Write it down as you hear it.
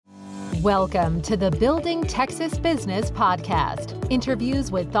Welcome to the Building Texas Business Podcast. Interviews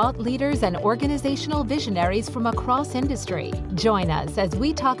with thought leaders and organizational visionaries from across industry. Join us as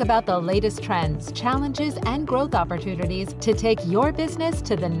we talk about the latest trends, challenges, and growth opportunities to take your business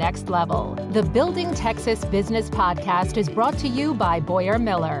to the next level. The Building Texas Business Podcast is brought to you by Boyar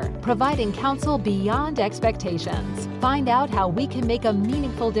Miller, providing counsel beyond expectations. Find out how we can make a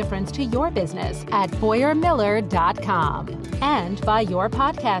meaningful difference to your business at boyarmiller.com. And by your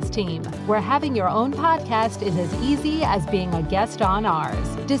podcast team, where having your own podcast is as easy as being a guest on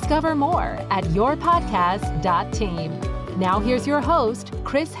ours. Discover more at yourpodcast.team. Now here's your host,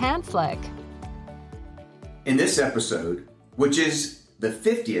 Chris Hanslick. In this episode, which is the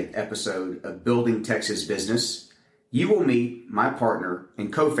 50th episode of Building Texas Business, you will meet my partner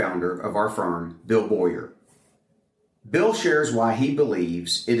and co-founder of our firm, Bill Boyar. Bill shares why he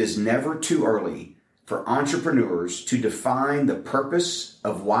believes it is never too early for entrepreneurs to define the purpose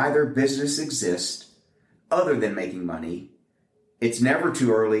of why their business exists other than making money. It's never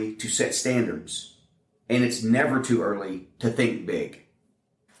too early to set standards, and it's never too early to think big.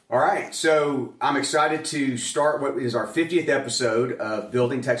 All right, so I'm excited to start what is our 50th episode of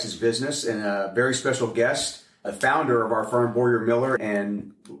Building Texas Business, and a very special guest, a founder of our firm, Boyar Miller,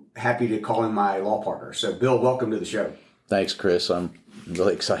 and happy to call him my law partner. So, Bill, welcome to the show. Thanks, Chris. I'm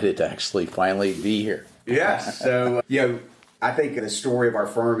really excited to actually finally be here. Yes. So, I think the story of our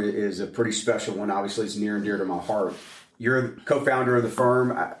firm is a pretty special one. Obviously, it's near and dear to my heart. You're the co-founder of the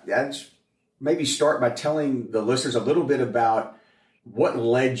firm. I'd maybe start by telling the listeners a little bit about what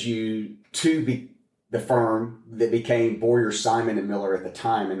led you to the firm that became Boyar, Simon & Miller at the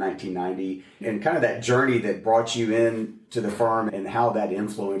time in 1990, and kind of that journey that brought you into the firm and how that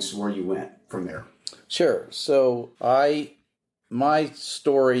influenced where you went from there. Sure. So my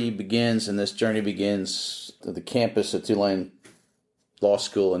story begins, and this journey begins at the campus at Tulane Law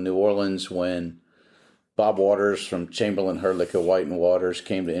School in New Orleans when Bob Waters from Chamberlain, Hurlica, White & Waters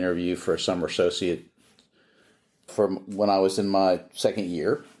came to interview for a summer associate from when I was in my second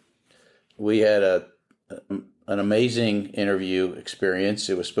year. We had an amazing interview experience.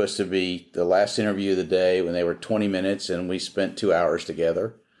 It was supposed to be the last interview of the day when they were 20 minutes, and we spent 2 hours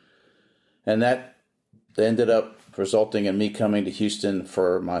together. And that ended up resulting in me coming to Houston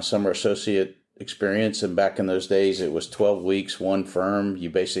for my summer associate experience. And back in those days, it was 12 weeks, one firm. You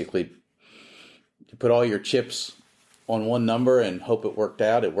put all your chips on one number and hope it worked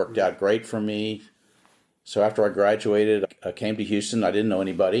out. It worked out great for me. So after I graduated, I came to Houston. I didn't know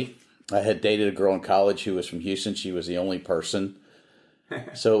anybody. I had dated a girl in college who was from Houston. She was the only person.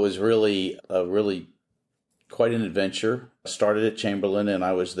 So it was really quite an adventure. I started at Chamberlain, and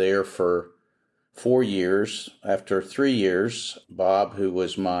I was there for 4 years. After 3 years, Bob, who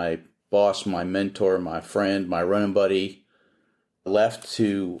was my boss, my mentor, my friend, my running buddy, left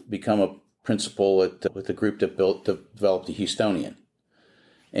to become a principal with the group that developed the Houstonian.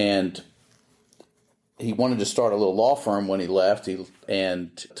 And he wanted to start a little law firm when he left,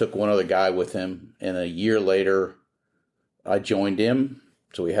 and took one other guy with him. And a year later, I joined him.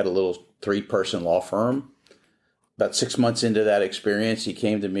 So we had a little 3-person law firm. About 6 months into that experience, he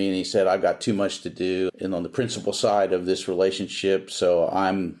came to me and he said, I've got too much to do and on the principal side of this relationship, so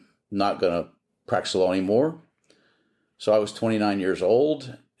I'm not going to practice law anymore. So I was 29 years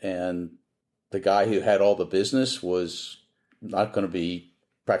old, and the guy who had all the business was not going to be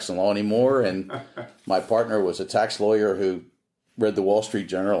practicing law anymore. And my partner was a tax lawyer who read the Wall Street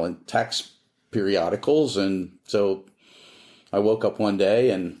Journal and tax periodicals. And so I woke up one day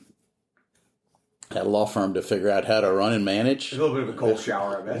and had a law firm to figure out how to run and manage. A little bit of a cold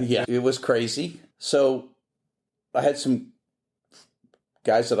shower, I bet. Yeah, it was crazy. So I had some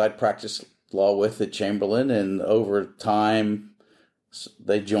guys that I'd practiced law with at Chamberlain, and over time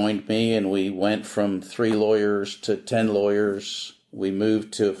they joined me, and we went from 3 lawyers to 10 lawyers. We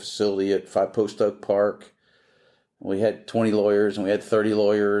moved to a facility at 5 Post Oak Park. We had 20 lawyers, and we had 30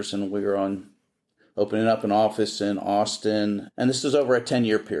 lawyers, and we were opening up an office in Austin. And this was over a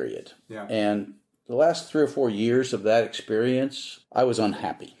 10-year period. Yeah. And the last 3 or 4 years of that experience, I was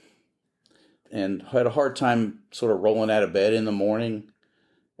unhappy and had a hard time sort of rolling out of bed in the morning.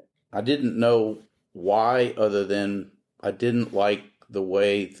 I didn't know why, other than I didn't like the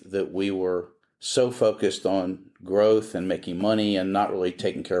way that we were so focused on growth and making money and not really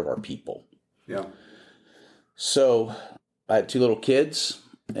taking care of our people. Yeah. So I had 2 little kids,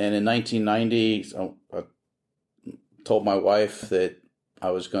 and in 1990, I told my wife that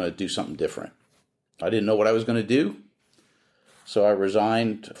I was going to do something different. I didn't know what I was going to do, so I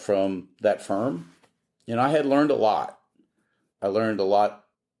resigned from that firm, and I had learned a lot. I learned a lot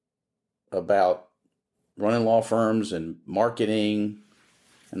about running law firms and marketing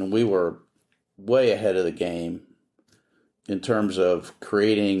And we were way ahead of the game in terms of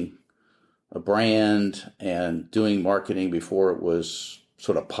creating a brand and doing marketing before it was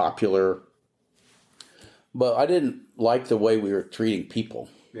sort of popular. But I didn't like the way we were treating people.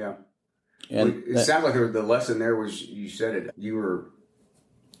 Yeah. And it sounded like the lesson there was, you said it, you were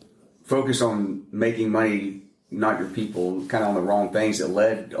focused on making money, not your people, kind of on the wrong things that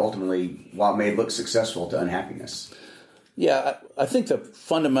led ultimately, while it may look successful, to unhappiness. Yeah, I think the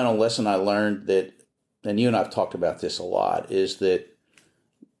fundamental lesson I learned that, and you and I have talked about this a lot, is that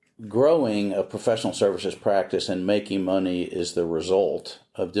growing a professional services practice and making money is the result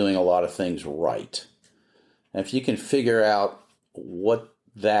of doing a lot of things right. And if you can figure out what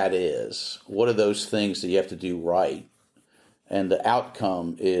that is, what are those things that you have to do right, and the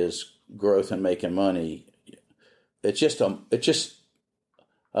outcome is growth and making money, it's just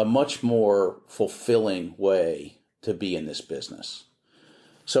a much more fulfilling way to be in this business.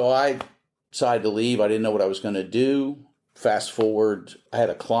 So I decided to leave. I didn't know what I was going to do. Fast forward, I had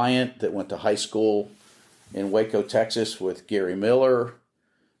a client that went to high school in Waco, Texas with Gary Miller.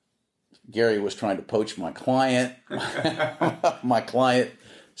 Gary was trying to poach my client. My client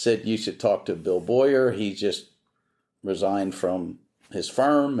said, you should talk to Bill Boyar. He just resigned from his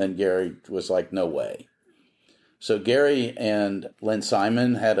firm, and Gary was like, no way. So Gary and Len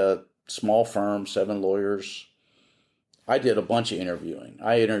Simon had a small firm, 7 lawyers. I did a bunch of interviewing.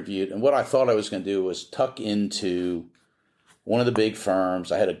 I interviewed, and what I thought I was going to do was tuck into one of the big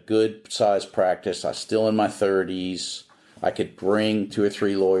firms. I had a good sized practice. I was still in my 30s. I could bring 2 or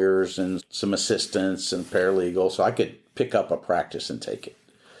 3 lawyers and some assistants and paralegals, so I could pick up a practice and take it.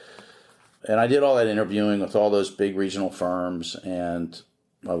 And I did all that interviewing with all those big regional firms, and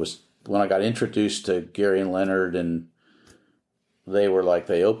when I got introduced to Gary and Leonard, and they were like,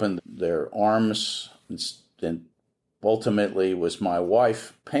 they opened their arms, and ultimately was my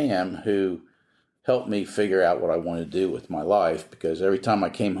wife, Pam, who helped me figure out what I wanted to do with my life, because every time I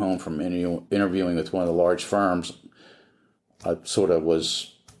came home from interviewing with one of the large firms, I sort of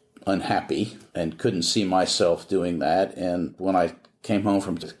was unhappy and couldn't see myself doing that. And when I came home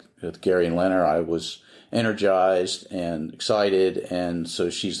from with Gary and Leonard, I was energized and excited. And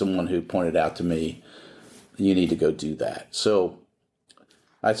so she's the one who pointed out to me, you need to go do that. So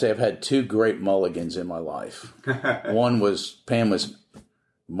I'd say I've had 2 great mulligans in my life. One was, Pam was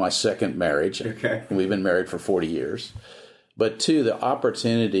my second marriage. Okay. We've been married for 40 years. But 2, the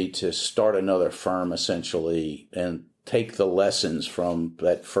opportunity to start another firm essentially and take the lessons from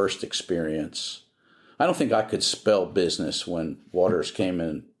that first experience. I don't think I could spell business when Waters came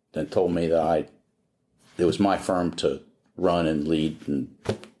in and told me that it was my firm to run and lead and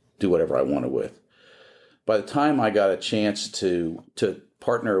do whatever I wanted with. By the time I got a chance to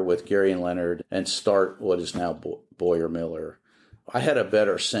partner with Gary and Leonard and start what is now Boyar Miller, I had a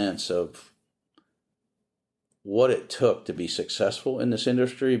better sense of what it took to be successful in this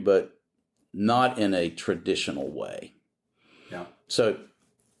industry, but not in a traditional way. Yeah. So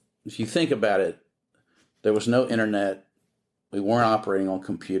if you think about it, there was no internet. We weren't operating on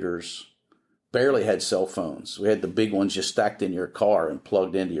computers. Barely had cell phones. We had the big ones just stacked in your car and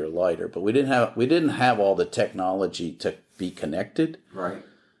plugged into your lighter, but we didn't have all the technology to be connected. Right.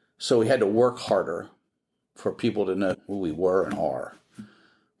 So we had to work harder for people to know who we were and are.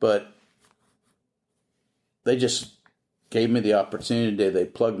 But they just gave me the opportunity. They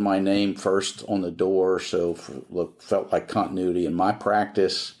plugged my name first on the door, so it felt like continuity in my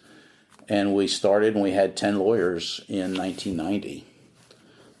practice. And we started, and we had 10 lawyers in 1990.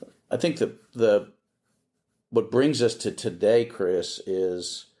 I think what brings us to today, Chris,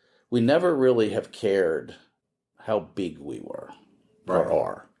 is we never really have cared how big we were or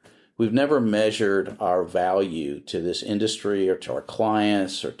are. We've never measured our value to this industry or to our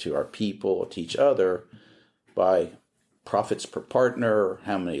clients or to our people or to each other by profits per partner,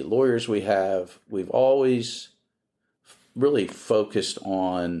 how many lawyers we have. We've always really focused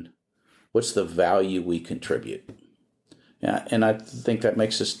on what's the value we contribute. Yeah, and I think that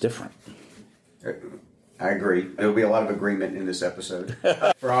makes us different. I agree. There'll be a lot of agreement in this episode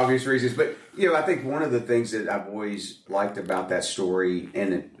for obvious reasons. But, I think one of the things that I've always liked about that story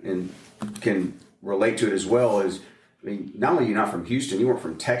and can relate to it as well is, not only are you not from Houston, you weren't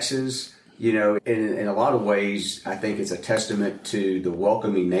from Texas. In a lot of ways, I think it's a testament to the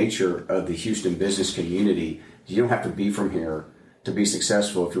welcoming nature of the Houston business community. You don't have to be from here to be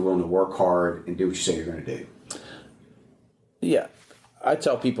successful if you're willing to work hard and do what you say you're going to do. Yeah. I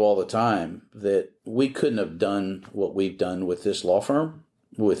tell people all the time that we couldn't have done what we've done with this law firm,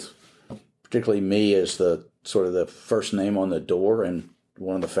 with particularly me as the sort of the first name on the door and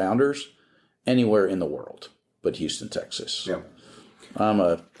one of the founders, anywhere in the world but Houston, Texas. Yeah.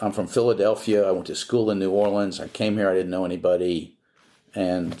 I'm from Philadelphia. I went to school in New Orleans. I came here. I didn't know anybody.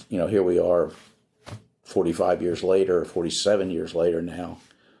 And, here we are 45 years later, 47 years later now,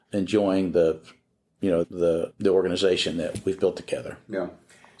 enjoying the organization that we've built together. Yeah.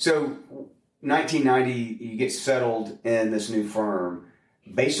 So 1990, you get settled in this new firm.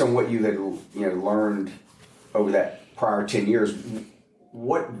 Based on what you had learned over that prior 10 years,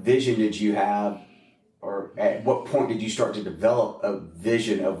 what vision did you have, or at what point did you start to develop a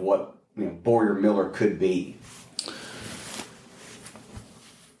vision of what Boyar Miller could be?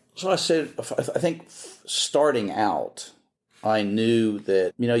 So I think starting out, I knew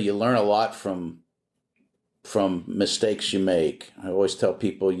that you learn a lot from mistakes you make. I always tell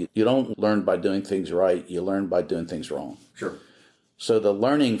people you don't learn by doing things right, you learn by doing things wrong. Sure. So the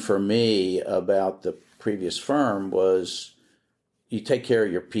learning for me about the previous firm was you take care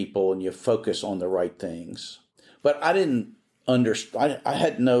of your people and you focus on the right things. But I didn't understand, I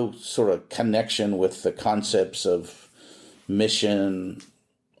had no sort of connection with the concepts of mission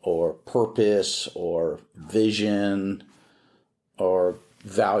or purpose or vision or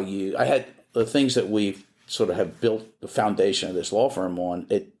value. I had the things that we sort of have built the foundation of this law firm on.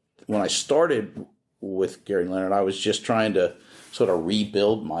 When I started with Gary Leonard, I was just trying to sort of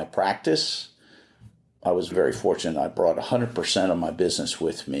rebuild my practice. I was very fortunate. I brought 100% of my business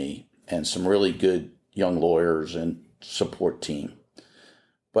with me and some really good young lawyers and support team.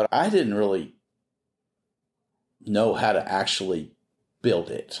 But I didn't really know how to actually build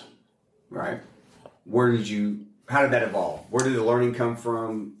it. Right. How did that evolve? Where did the learning come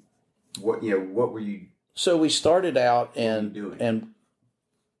from? What were you? So we started out and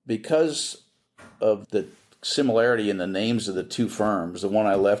because of the similarity in the names of the two firms, the one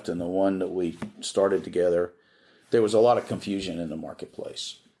I left and the one that we started together, there was a lot of confusion in the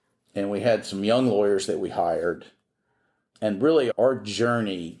marketplace. And we had some young lawyers that we hired. And really our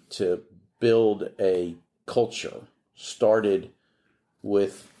journey to build a culture started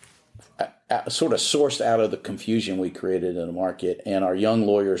with sort of sourced out of the confusion we created in the market and our young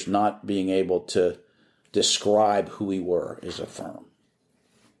lawyers not being able to describe who we were as a firm.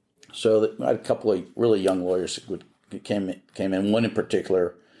 So I had a couple of really young lawyers that came in. One in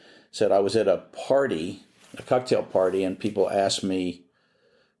particular said, I was at a cocktail party, and people asked me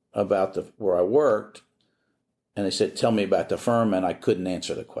about where I worked, and they said, tell me about the firm, and I couldn't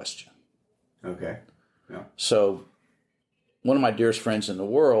answer the question. Okay. Yeah. So one of my dearest friends in the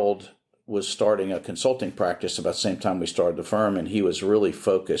world was starting a consulting practice about the same time we started the firm, and he was really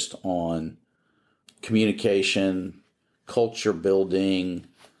focused on communication, culture building,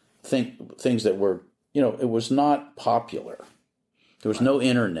 things that were, it was not popular. There was no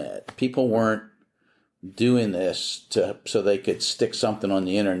internet. People weren't doing this so they could stick something on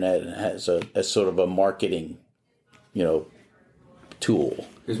the internet as sort of a marketing, tool.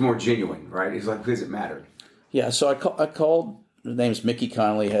 It was more genuine, right? It's like, does it matter? Yeah. So I called. His name's Mickey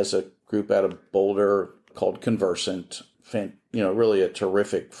Connolly. Has a group out of Boulder called Conversant. Really a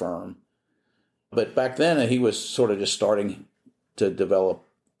terrific firm. But back then he was sort of just starting to develop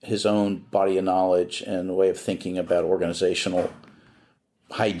his own body of knowledge and a way of thinking about organizational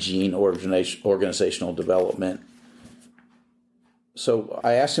hygiene, organizational development. So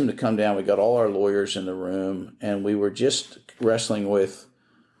I asked him to come down. We got all our lawyers in the room, and we were just wrestling with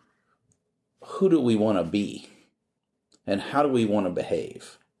who do we want to be and how do we want to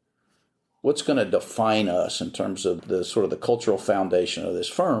behave? What's going to define us in terms of the sort of the cultural foundation of this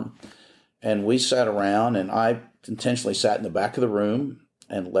firm? And we sat around, and I intentionally sat in the back of the room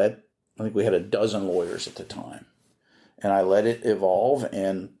and I think we had a dozen lawyers at the time. And I let it evolve,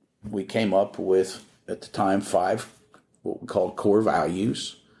 and we came up with, at the time, 5 what we called core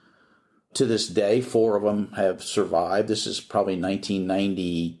values. To this day, 4 of them have survived. This is probably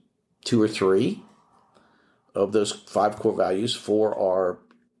 1992 or 3. Of those 5 core values, 4 are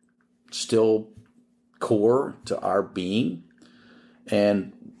still core to our being.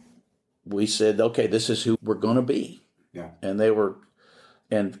 And we said, okay, this is who we're going to be. Yeah.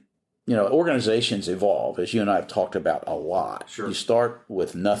 And organizations evolve, as you and I have talked about a lot. Sure. You start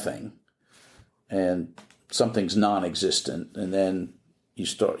with nothing, and something's non-existent, and then you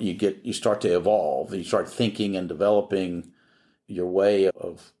start to evolve. You start thinking and developing your way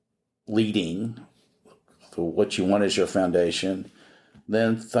of leading, what you want as your foundation.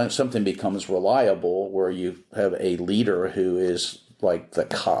 Then something becomes reliable, where you have a leader who is like the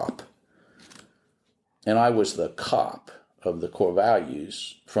cop. And I was the cop of the core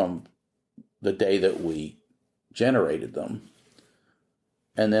values from the day that we generated them.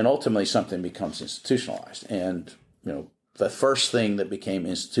 And then ultimately something becomes institutionalized. And, the first thing that became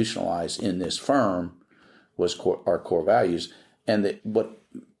institutionalized in this firm was our core values. And what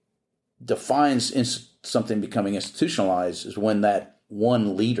defines something becoming institutionalized is when that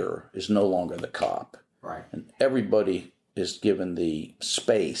one leader is no longer the cop. Right. And everybody is given the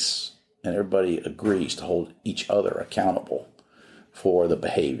space and everybody agrees to hold each other accountable for the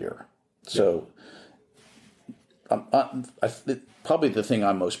behavior. So probably the thing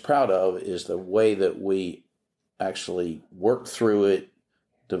I'm most proud of is the way that we actually worked through it,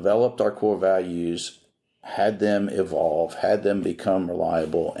 developed our core values, had them evolve, had them become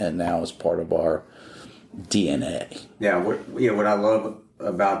reliable, and now it's part of our DNA. Yeah, what I love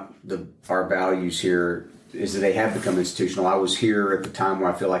about our values here is that they have become institutional. I was here at the time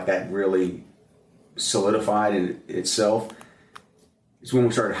where I feel like that really solidified in itself. It's when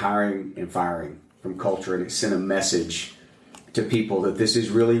we started hiring and firing from culture, and it sent a message to people that this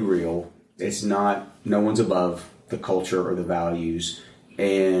is really real. It's not, no one's above the culture or the values,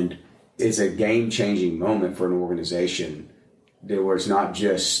 and it's a game-changing moment for an organization where it's not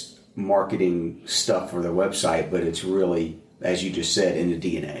just marketing stuff for their website, but it's really, as you just said, in the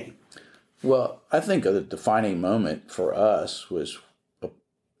DNA. Well, I think the defining moment for us was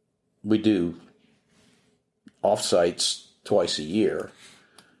we do offsites twice a year,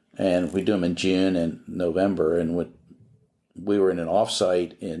 and we do them in June and November. And we were in an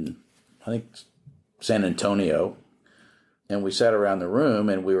offsite in, I think, San Antonio, and we sat around the room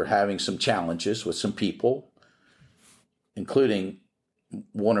and we were having some challenges with some people, including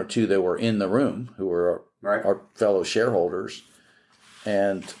one or two that were in the room who were our fellow shareholders.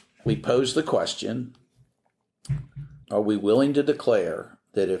 And we posed the question, are we willing to declare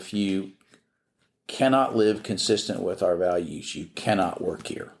that if you cannot live consistent with our values, you cannot work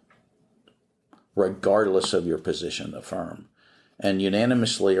here, regardless of your position in the firm? And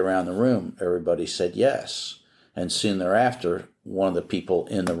unanimously around the room, everybody said yes. And soon thereafter, one of the people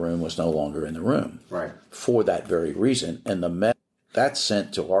in the room was no longer in the room. Right. For that very reason. And the message that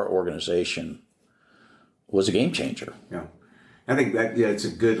sent to our organization was a game changer. Yeah. I think that it's a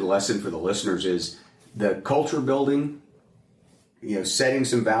good lesson for the listeners is the culture building, setting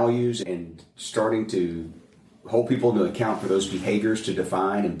some values and starting to hold people to account for those behaviors to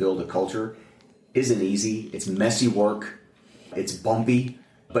define and build a culture isn't easy. It's messy work. It's bumpy.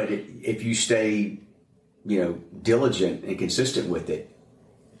 But if you stay, diligent and consistent with it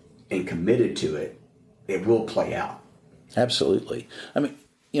and committed to it, it will play out. Absolutely. I mean,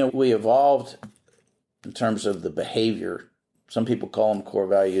 we evolved in terms of the behavior. Some people call them core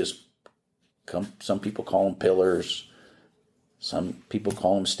values. Some people call them pillars. Some people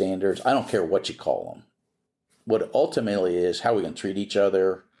call them standards. I don't care what you call them. What it ultimately is how we can treat each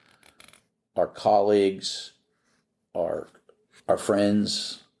other, our colleagues, our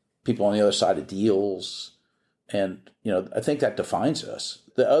friends, people on the other side of deals. And, I think that defines us.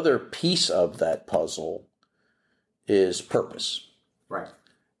 The other piece of that puzzle is purpose. Right.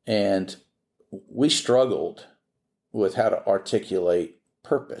 And we struggled with how to articulate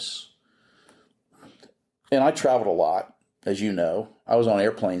purpose. And I traveled a lot, as you know. I was on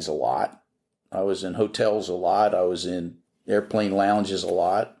airplanes a lot. I was in hotels a lot. I was in airplane lounges a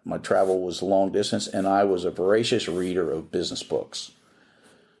lot. My travel was long distance, and I was a voracious reader of business books.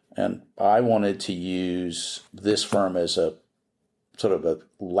 And I wanted to use this firm as a sort of a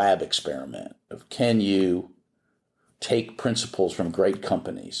lab experiment of can you take principles from great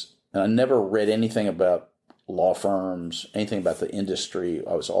companies. And I never read anything about law firms, anything about the industry.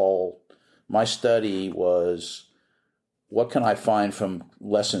 My study was what can I find from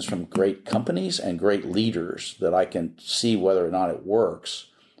lessons from great companies and great leaders that I can see whether or not it works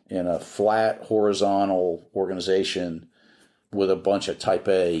in a flat, horizontal organization with a bunch of type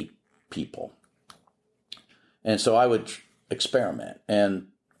A people. And so I would experiment. And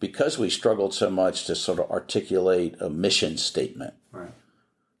because we struggled so much to sort of articulate a mission statement, right,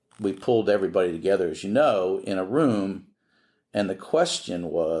 we pulled everybody together, as you know, in a room. And the question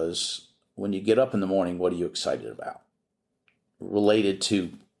was, when you get up in the morning, what are you excited about? Related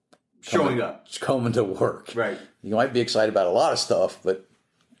to coming to work. Right. You might be excited about a lot of stuff, but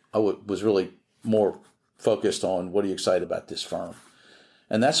I was really more focused on what are you excited about this firm.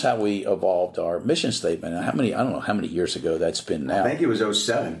 And that's how we evolved our mission statement. And I don't know how many years ago that's been now. I think it was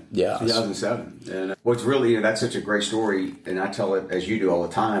 2007. Yeah. 2007. And what's really, that's such a great story, and I tell it as you do all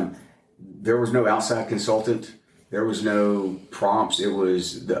the time. There was no outside consultant. There was no prompts. It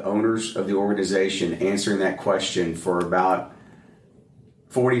was the owners of the organization answering that question for about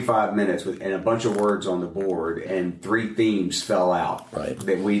 45 minutes and a bunch of words on the board, and 3 themes fell out. Right.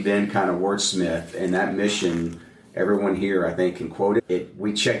 That we then kind of wordsmith, and that mission, everyone here, I think, can quote it.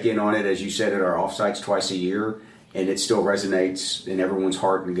 We check in on it, as you said, at our offsites twice a year, and it still resonates in everyone's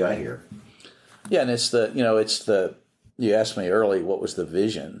heart and gut here. Yeah, and it's the you asked me early what was the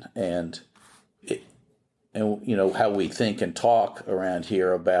vision, and how we think and talk around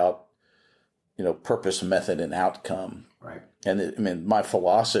here about purpose, method, and outcome. Right. And my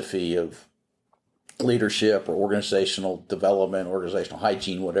philosophy of leadership or organizational development, organizational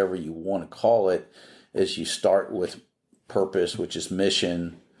hygiene, whatever you want to call it, is you start with purpose, which is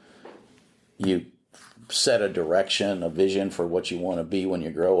mission. You set a direction, a vision for what you want to be when you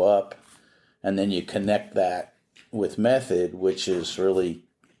grow up, and then you connect that with method, which is really,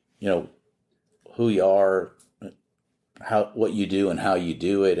 who you are, what you do, and how you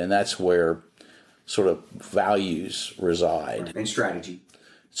do it, and that's where sort of values reside. And strategy.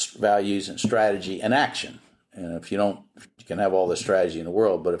 Values and strategy and action. And if you can have all the strategy in the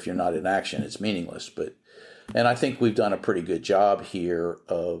world, but if you're not in action, it's meaningless. And I think we've done a pretty good job here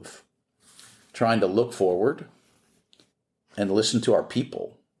of trying to look forward and listen to our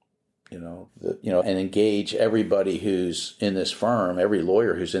people, and engage everybody who's in this firm, every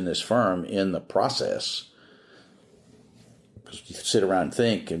lawyer who's in this firm in the process. Because you sit around and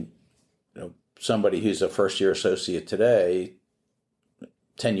think, and somebody who's a first-year associate today,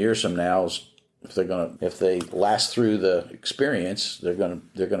 10 years from now, if they last through the experience, they're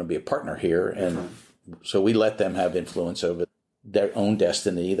gonna be a partner here, and so we let them have influence over their own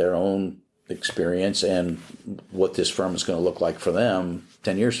destiny, their own experience, and what this firm is going to look like for them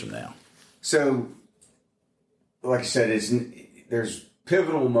 10 years from now. So, like I said, there's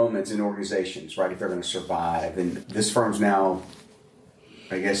pivotal moments in organizations, right? If they're going to survive, and this firm's now,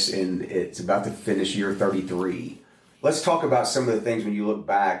 I guess, it's about to finish year 33. Let's talk about some of the things when you look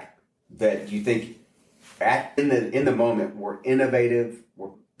back that you think in the moment were innovative,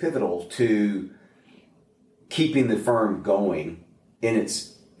 were pivotal to keeping the firm going in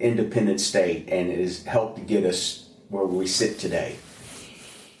its independent state, and it has helped to get us where we sit today.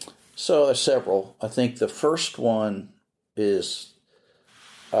 So there's several. I think the first one is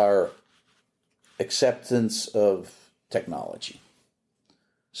our acceptance of technology.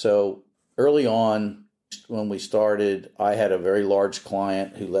 So early on, when we started, I had a very large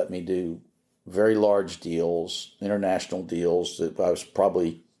client who let me do very large deals, international deals that I was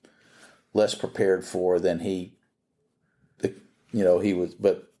probably less prepared for than he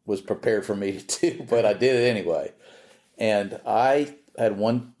was prepared for me to do, but I did it anyway. And I had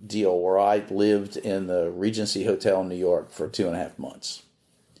one deal where I lived in the Regency Hotel in New York for 2.5 months.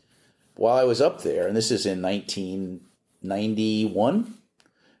 While I was up there, and this is in 1991,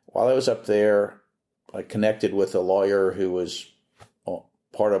 while I was up there, I connected with a lawyer who was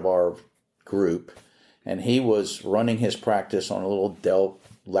part of our group, and he was running his practice on a little Dell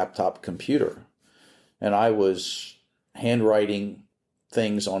laptop computer. And I was handwriting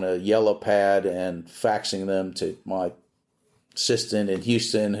things on a yellow pad and faxing them to my assistant in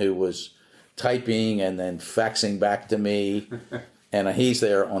Houston, who was typing and then faxing back to me. And he's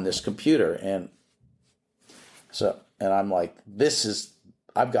there on this computer. And I'm like,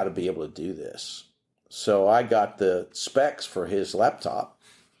 I've got to be able to do this. So I got the specs for his laptop,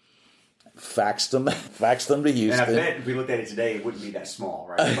 faxed them to Houston. And I bet if we looked at it today, it wouldn't be that small,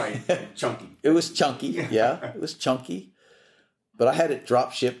 right? It's probably chunky. It was chunky, yeah. It was chunky. But I had it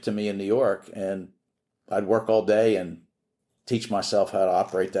drop shipped to me in New York, and I'd work all day and teach myself how to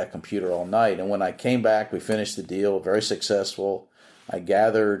operate that computer all night. And when I came back, we finished the deal, very successful. I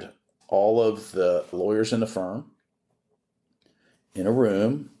gathered all of the lawyers in the firm in a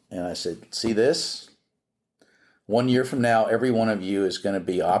room, and I said, see this? 1 year from now, every one of you is going to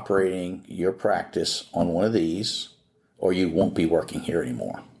be operating your practice on one of these, or you won't be working here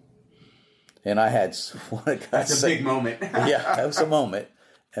anymore. And I had that's a big moment. Yeah, that was a moment.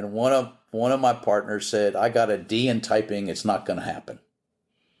 And one of my partners said, I got a D in typing, it's not going to happen.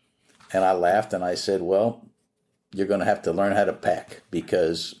 And I laughed and I said, well, you're going to have to learn how to peck,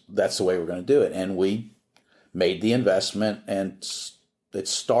 because that's the way we're going to do it. And we made the investment, and it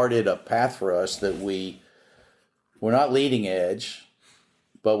started a path for us that we're not leading edge,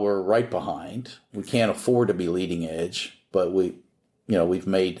 but we're right behind. We can't afford to be leading edge, but we've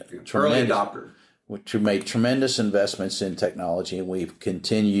made tremendous investments in technology, and we've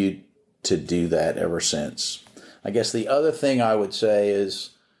continued to do that ever since. I guess the other thing I would say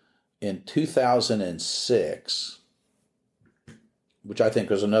is in 2006, which I think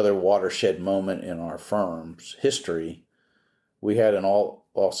was another watershed moment in our firm's history, we had an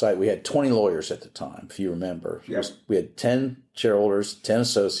all-site. We had 20 lawyers at the time, if you remember. Yes. We had 10 shareholders, 10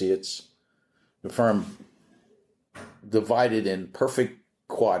 associates. The firm divided in perfect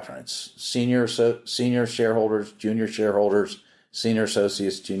quadrants: senior shareholders, junior shareholders, senior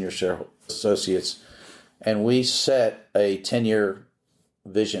associates, junior associates. And we set a 10-year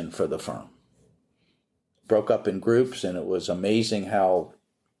vision for the firm broke up in groups, and it was amazing how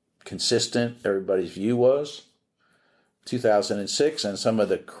consistent everybody's view was. 2006, and some of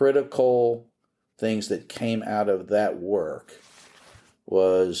the critical things that came out of that work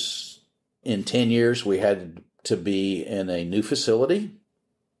was in 10 years we had to be in a new facility.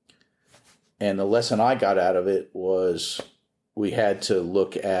 And the lesson I got out of it was we had to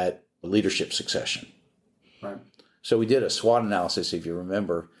look at leadership succession. Right. So we did a SWOT analysis, if you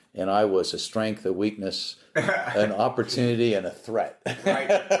remember, and I was a strength, a weakness, an opportunity, and a threat.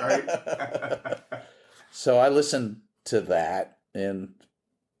 Right. So I listened to that, and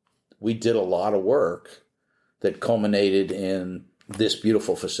we did a lot of work that culminated in this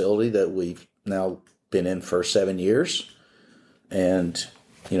beautiful facility that we've now been in for 7 years, and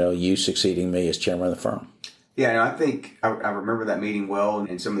you succeeding me as chairman of the firm. Yeah, and I think I remember that meeting well,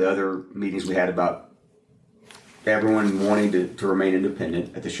 and some of the other meetings we had about everyone wanting to remain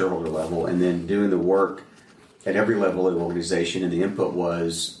independent at the shareholder level, and then doing the work at every level of the organization, and the input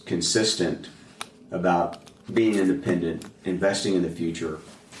was consistent about being independent, investing in the future.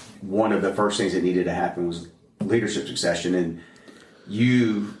 One of the first things that needed to happen was leadership succession, and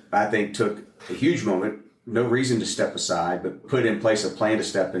you, I think, took a huge moment, no reason to step aside, but put in place a plan to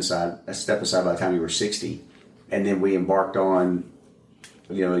step aside by the time you were 60. And then we embarked on,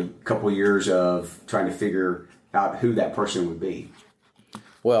 a couple of years of trying to figure out who that person would be.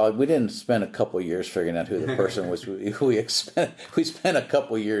 Well, we didn't spend a couple of years figuring out who the person was. We spent a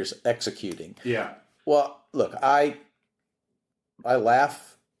couple of years executing. Yeah. Well, look, I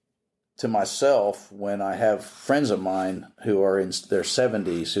laugh to myself when I have friends of mine who are in their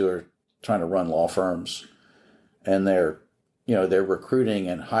 70s who are trying to run law firms, and they're recruiting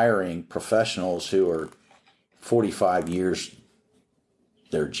and hiring professionals who are 45 years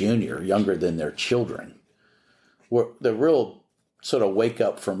their junior, younger than their children. The real sort of wake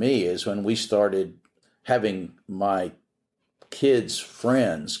up for me is when we started having my kids'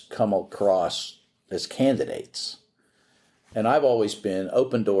 friends come across as candidates. And I've always been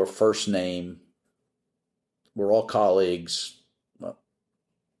open door, first name. We're all colleagues.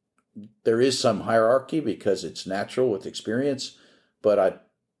 There is some hierarchy because it's natural with experience, but I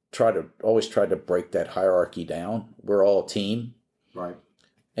always try to break that hierarchy down. We're all a team. Right.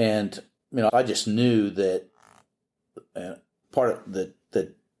 And, I just knew that part of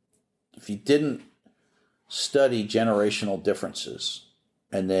that if you didn't study generational differences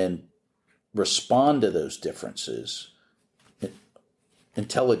and then respond to those differences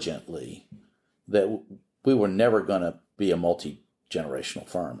intelligently, that we were never going to be a multi-generational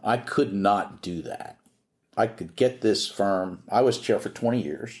firm. I could not do that. I could get this firm. I was chair for 20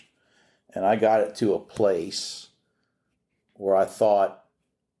 years, and I got it to a place where I thought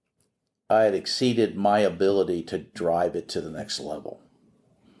I had exceeded my ability to drive it to the next level.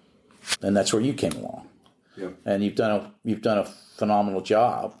 And that's where you came along. Yeah. And you've done a phenomenal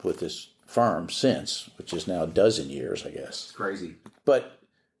job with this firm since, which is now a dozen years, I guess. It's crazy. But,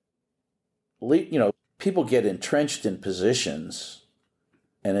 people get entrenched in positions,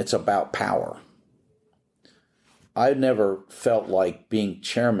 and it's about power. I never felt like being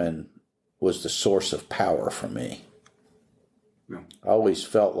chairman was the source of power for me. No. I always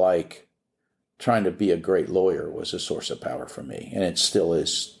felt like trying to be a great lawyer was a source of power for me, and it still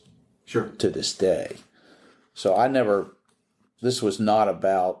is. Sure. To this day. So this was not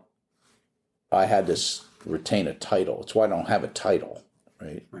about I had to retain a title. It's why I don't have a title,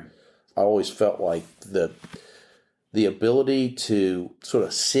 right? Right. I always felt like the ability to sort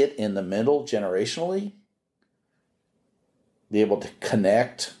of sit in the middle generationally, be able to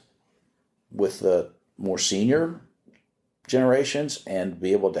connect with the more senior generations and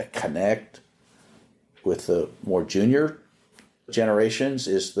be able to connect with the more junior generations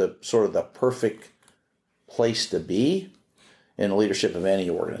is the sort of the perfect place to be in the leadership of any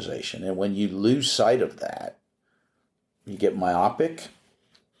organization. And when you lose sight of that, you get myopic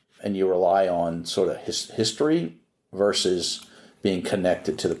and you rely on sort of history versus being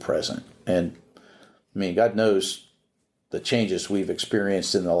connected to the present. And God knows the changes we've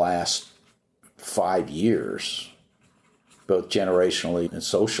experienced in the last 5 years, both generationally and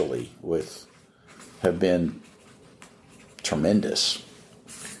socially, have been tremendous.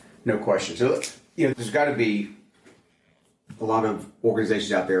 No question. So, there's got to be a lot of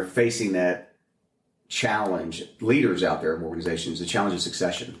organizations out there facing that challenge, leaders out there in organizations, the challenge of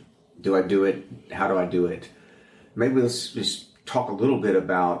succession. Do I do it? How do I do it? Maybe let's just talk a little bit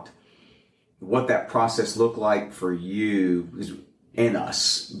about what that process looked like for you and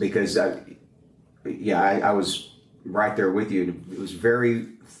us, because I was right there with you. It was very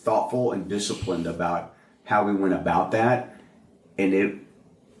thoughtful and disciplined about how we went about that. And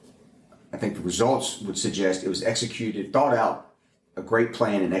I think the results would suggest it was executed, thought out, a great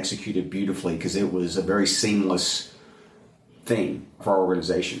plan and executed beautifully because it was a very seamless thing for our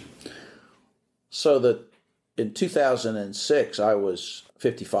organization. So that in 2006, I was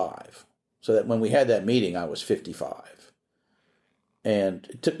 55. So that when we had that meeting, I was 55. And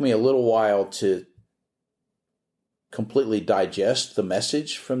it took me a little while to completely digest the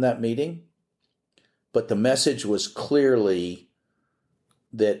message from that meeting. But the message was clearly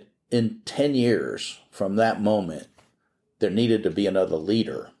that in 10 years from that moment, there needed to be another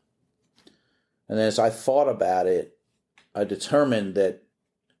leader. And as I thought about it, I determined that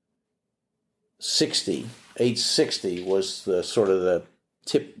age 60 was the sort of the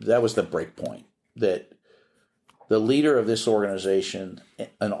tip, that was the break point, that the leader of this organization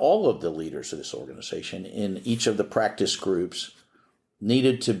and all of the leaders of this organization in each of the practice groups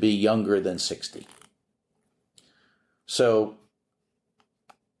needed to be younger than 60. So,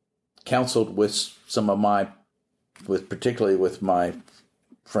 counseled with particularly with my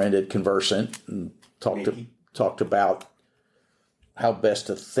friend at Conversant, and talked about how best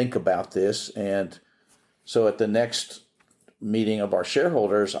to think about this. And so at the next meeting of our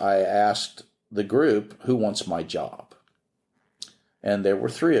shareholders, I asked the group, who wants my job? And there were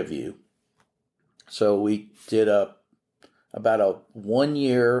 3 of you. So we did about a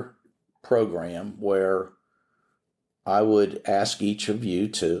 1-year program where I would ask each of you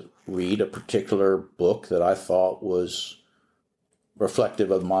to read a particular book that I thought was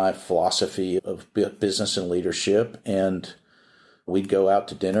reflective of my philosophy of business and leadership. And we'd go out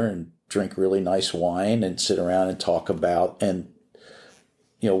to dinner and drink really nice wine and sit around and talk about, and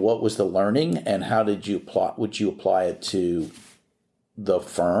what was the learning and how would you apply it to the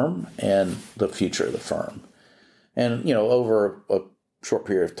firm and the future of the firm. And, over a short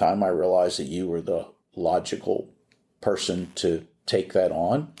period of time, I realized that you were the logical person to take that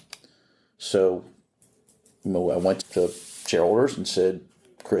on. So I went to shareholders and said,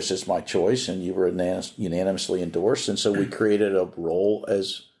 Chris is my choice, and you were unanimously endorsed. And so we created a role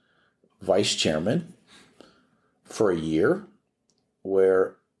as vice chairman for a year,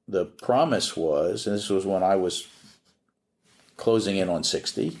 where the promise was, and this was when I was closing in on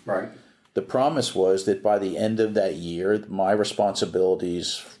 60. Right. The promise was that by the end of that year, my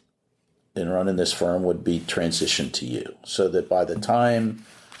responsibilities in running this firm would be transitioned to you, so that by the time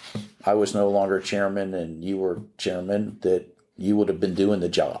I was no longer chairman and you were chairman, that you would have been doing the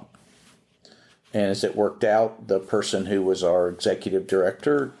job. And as it worked out, the person who was our executive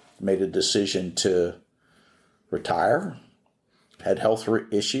director made a decision to retire, had health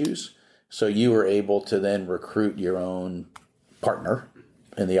issues. So you were able to then recruit your own partner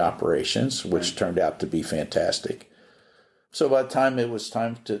in the operations, which turned out to be fantastic. So by the time it was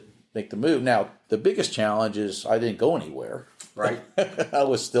time to make the move, now the biggest challenge is I didn't go anywhere. Right. I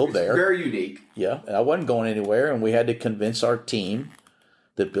was still there. Very unique. Yeah, I wasn't going anywhere, and we had to convince our team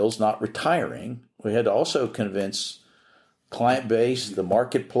that Bill's not retiring. We had to also convince client base, the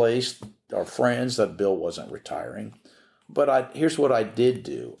marketplace, our friends that Bill wasn't retiring. But here's what I did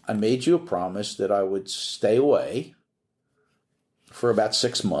do. I made you a promise that I would stay away for about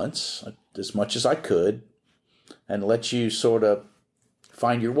 6 months, as much as I could, and let you sort of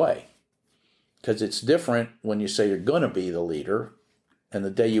find your way. Because it's different when you say you're going to be the leader and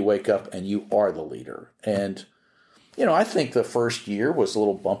the day you wake up and you are the leader. And, I think the first year was a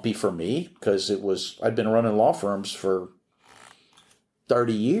little bumpy for me because I'd been running law firms for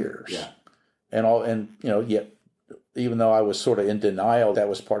 30 years. Yeah. Yet even though I was sort of in denial that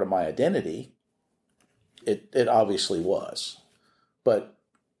was part of my identity, it obviously was. But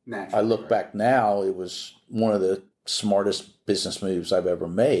naturally, I look back now, it was one of the smartest business moves I've ever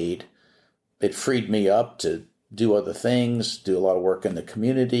made. It freed me up to do other things, do a lot of work in the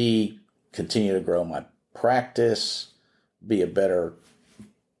community, continue to grow my practice, be a better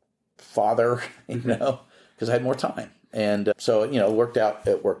father, because I had more time. And so, it worked out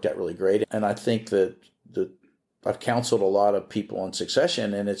really great. And I think that I've counseled a lot of people on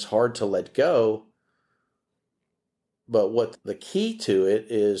succession, and it's hard to let go. But what the key to it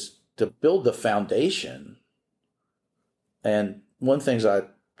is to build the foundation. And one of the things I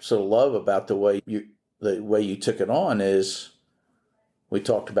sort of love about the way you took it on is we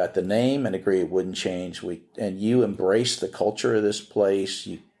talked about the name and agreed it wouldn't change. And you embraced the culture of this place.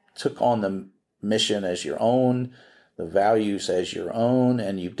 You took on the mission as your own, the values as your own,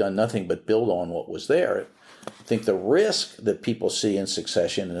 and you've done nothing but build on what was there. I think the risk that people see in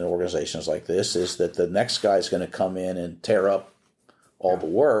succession in organizations like this is that the next guy is going to come in and tear up all the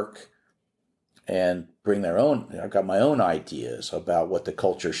work and bring their own. I've got my own ideas about what the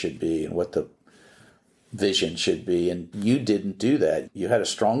culture should be and what the vision should be. And you didn't do that. You had a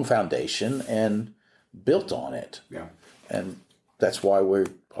strong foundation and built on it. Yeah. And that's why we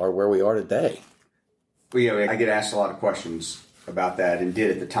are where we are today. Well, I get asked a lot of questions about that and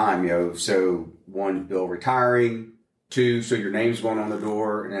did at the time, so one, Bill retiring, two, so your name's going on the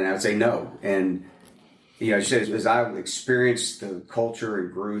door, and I would say no. And, she said, as I experienced the culture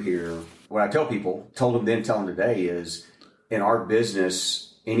and grew here, what I tell people, told them then, tell them today is, in our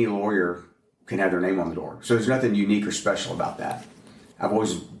business, any lawyer can have their name on the door. So there's nothing unique or special about that. I've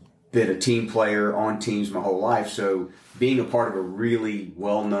always been a team player on teams my whole life, so being a part of a really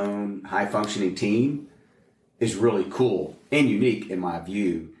well-known, high-functioning team is really cool and unique in my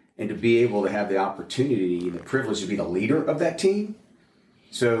view, and to be able to have the opportunity and the privilege to be the leader of that team.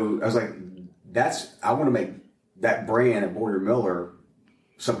 So I was like, I want to make that brand of Boyar Miller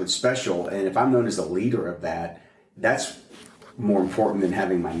something special, and if I'm known as the leader of that, that's more important than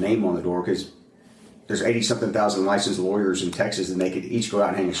having my name on the door, because there's 80-something thousand licensed lawyers in Texas, and they could each go out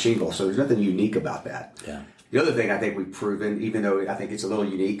and hang a shingle, so there's nothing unique about that. Yeah. The other thing I think we've proven, even though I think it's a little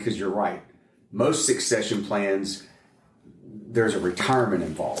unique, because you're right, most succession plans, there's a retirement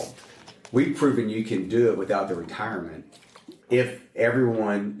involved. We've proven you can do it without the retirement if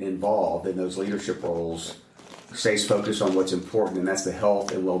everyone involved in those leadership roles stays focused on what's important, and that's the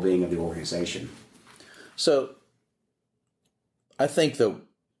health and well-being of the organization. So I think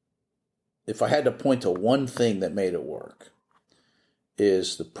if I had to point to one thing that made it work,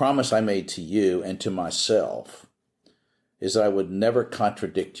 is the promise I made to you and to myself is that I would never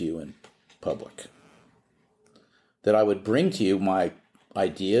contradict you in public. That I would bring to you my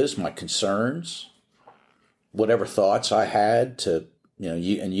ideas, my concerns, whatever thoughts I had to,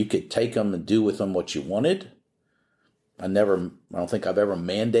 you could take them and do with them what you wanted. I don't think I've ever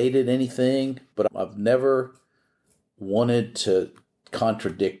mandated anything, but I've never wanted to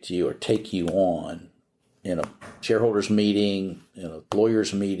contradict you or take you on in a shareholders meeting, in a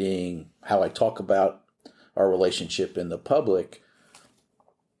lawyers meeting, how I talk about our relationship in the public,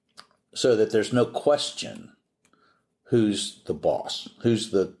 so that there's no question who's the boss,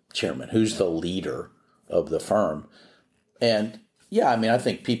 who's the chairman, who's the leader of the firm. And I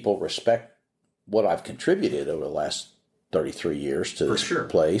think people respect what I've contributed over the last 33 years to this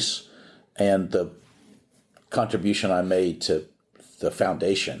place, and the contribution I made to the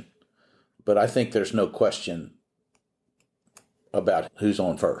foundation. But I think there's no question about who's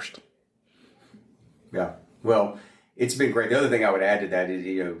on first. Yeah. Well, it's been great. The other thing I would add to that is,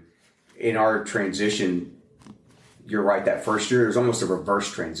 in our transition, you're right, that first year, it was almost a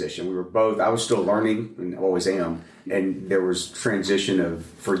reverse transition. We were both, I was still learning, and always am, and there was transition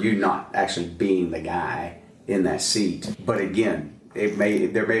for you not actually being the guy in that seat. But again, there may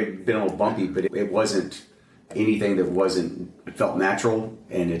have been a little bumpy, but it wasn't anything that felt natural,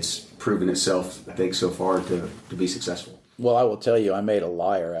 and it's proven itself, I think, so far to be successful. Well, I will tell you, I made a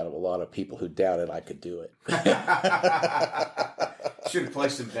liar out of a lot of people who doubted I could do it. Should have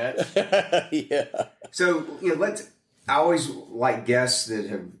placed some bets. Yeah. So, I always like guests that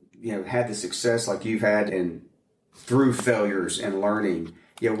have, had the success like you've had, and through failures and learning,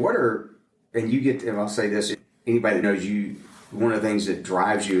 and I'll say this, anybody that knows you, one of the things that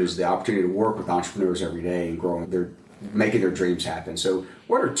drives you is the opportunity to work with entrepreneurs every day and growing, they're making their dreams happen. So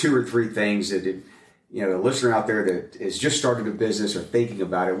what are 2 or 3 things that, a listener out there that is just starting a business or thinking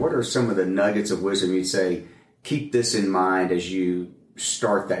about it, what are some of the nuggets of wisdom you'd say, keep this in mind as you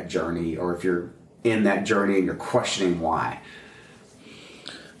start that journey, or if you're in that journey and you're questioning why?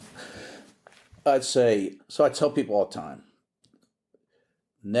 I'd say, so I tell people all the time,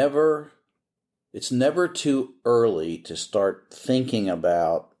 it's never too early to start thinking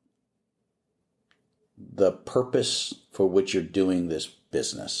about the purpose for which you're doing this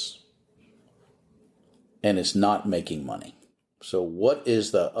business. And it's not making money. So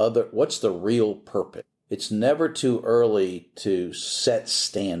what's the real purpose? It's never too early to set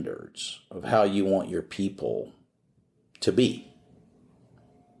standards of how you want your people to be,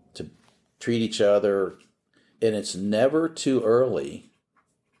 to treat each other. And it's never too early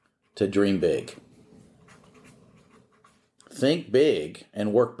to dream big. Think big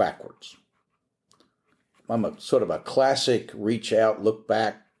and work backwards. I'm a sort of a classic reach out, look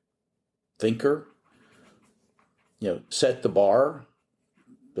back thinker. Set the bar,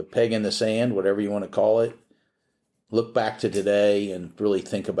 the peg in the sand, whatever you want to call it. Look back to today and really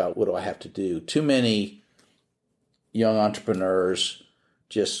think about, what do I have to do? Too many young entrepreneurs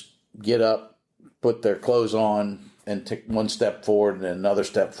just get up, put their clothes on, and take one step forward and another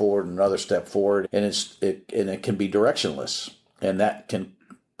step forward and another step forward, and it can be directionless, and that can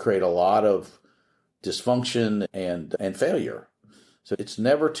create a lot of dysfunction and failure. So it's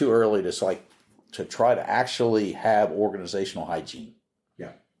never too early to to try to actually have organizational hygiene.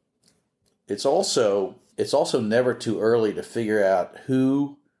 Yeah. It's also never too early to figure out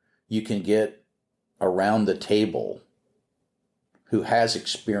who you can get around the table who has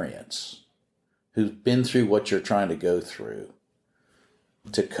experience, who's been through what you're trying to go through,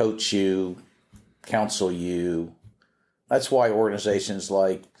 to coach you, counsel you. That's why organizations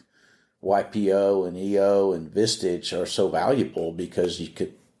like YPO and EO and Vistage are so valuable, because you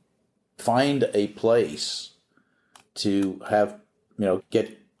could find a place to have,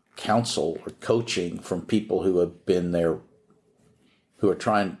 get counsel or coaching from people who have been there,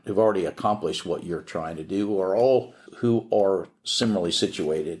 who've already accomplished what you're trying to do, or all who are similarly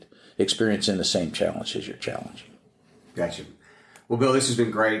situated, experiencing the same challenges you're challenging. Gotcha. Well, Bill, this has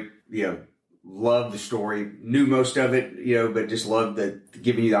been great. Love the story. Knew most of it, but just love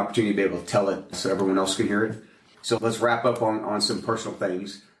giving you the opportunity to be able to tell it so everyone else can hear it. So let's wrap up on some personal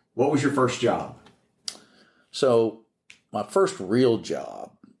things. What was your first job? So my first real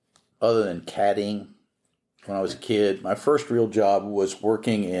job, other than caddying when I was a kid, my first real job was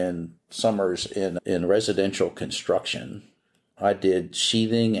working in summers in residential construction. I did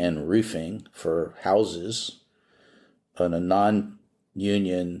sheathing and roofing for houses on a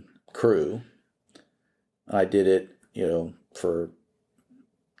non-union crew. I did it, for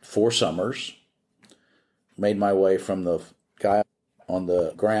 4 summers. Made my way from the guy on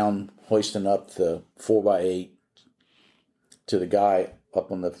the ground hoisting up the 4x8 to the guy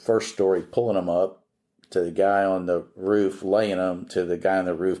up on the first story pulling them up, to the guy on the roof laying them, to the guy on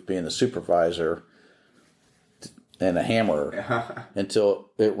the roof being the supervisor and a hammerer,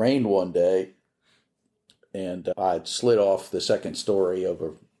 until it rained one day and I'd slid off the second story of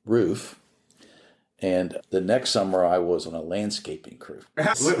a roof. And the next summer I was on a landscaping crew.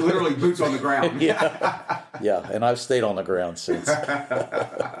 Literally boots on the ground. Yeah, and I've stayed on the ground since.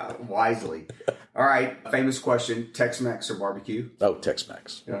 Wisely. All right, famous question, Tex-Mex or barbecue? Oh,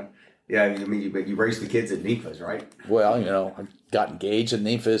 Tex-Mex. Yeah, you raised the kids at NEFA's, right? Well, I got engaged at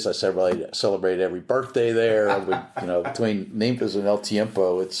NEFA's. I celebrated every birthday there. Between NEFA's and El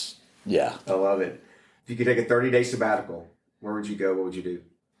Tiempo, I love it. If you could take a 30-day sabbatical, where would you go? What would you do?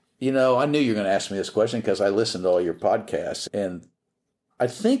 I knew you were going to ask me this question because I listened to all your podcasts, and I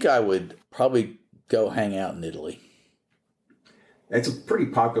think I would probably go hang out in Italy. It's a pretty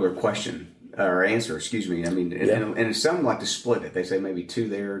popular question, or answer, excuse me. And some like to split it. They say maybe 2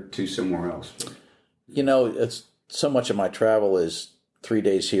 there, 2 somewhere else. It's so much of my travel is 3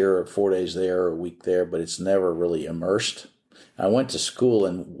 days here or 4 days there or a week there, but it's never really immersed. I went to school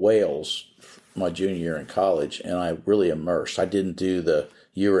in Wales my junior year in college, and I really immersed. I didn't do the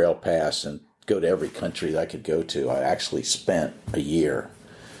URL pass and go to every country that I could go to. I actually spent a year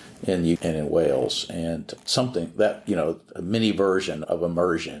in Wales, and something that, a mini version of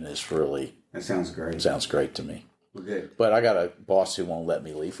immersion is really... That sounds great. It sounds great to me. Well, good. But I got a boss who won't let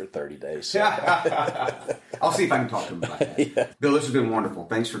me leave for 30 days. So. I'll see if I can talk to him about that. Yeah. Bill, this has been wonderful.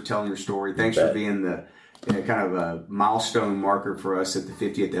 Thanks for telling your story. Thanks for being the kind of a milestone marker for us at the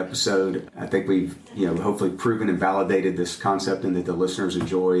 50th episode. I think we've, hopefully proven and validated this concept, and that the listeners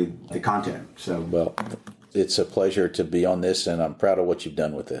enjoy the content. So, well, it's a pleasure to be on this, and I'm proud of what you've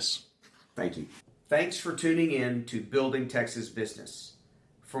done with this. Thank you. Thanks for tuning in to Building Texas Business.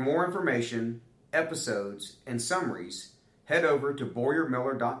 For more information, episodes, and summaries, head over to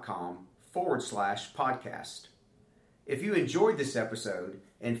boyarmiller.com/podcast. If you enjoyed this episode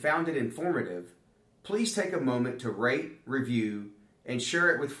and found it informative, please take a moment to rate, review, and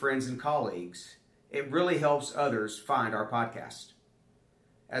share it with friends and colleagues. It really helps others find our podcast.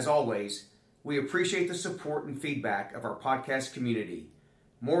 As always, we appreciate the support and feedback of our podcast community.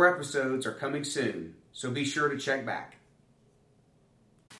 More episodes are coming soon, so be sure to check back.